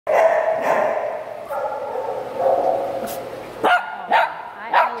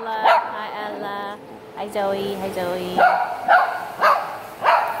Hi, Zoe. Hi, Zoe. Bella.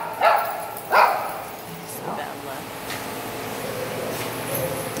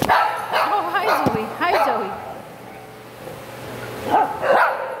 Oh, hi, Zoe. Hi, Zoe.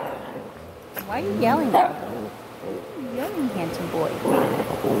 Why are you yelling? Why are you yelling, handsome boy?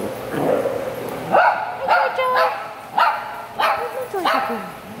 Hi, Georgia. Where's my Georgia girl?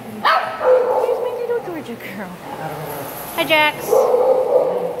 Here's my little Georgia girl. Hi, Jax.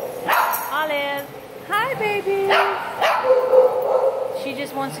 Olive. Hi, baby. She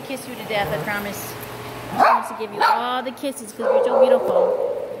just wants to kiss you to death, I promise. She wants to give you all the kisses because you're so beautiful.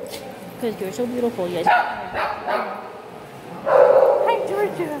 Because you're so beautiful, yes. Hi,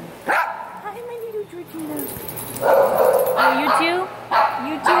 Georgia. Hi, my little Georgina. Oh, you too?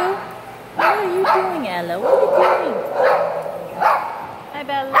 You too? What are you doing, Ella? What are you doing? Hi,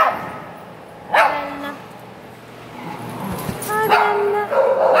 Bella. Hi, Bella. Hi, Bella.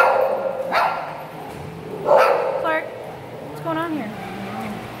 Clark, what's going on here?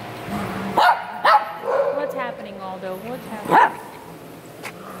 What's happening, Aldo? What's happening?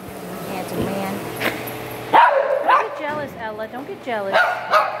 Handsome man. Don't get jealous, Ella. Don't get jealous.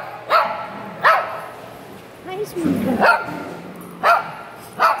 Hi, sweetie.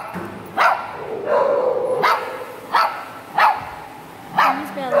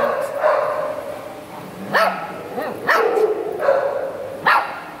 Miss Bella.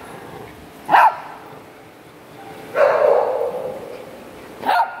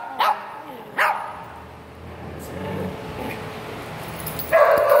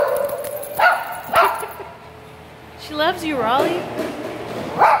 She loves you, Raleigh.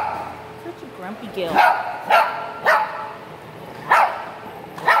 Such a grumpy girl.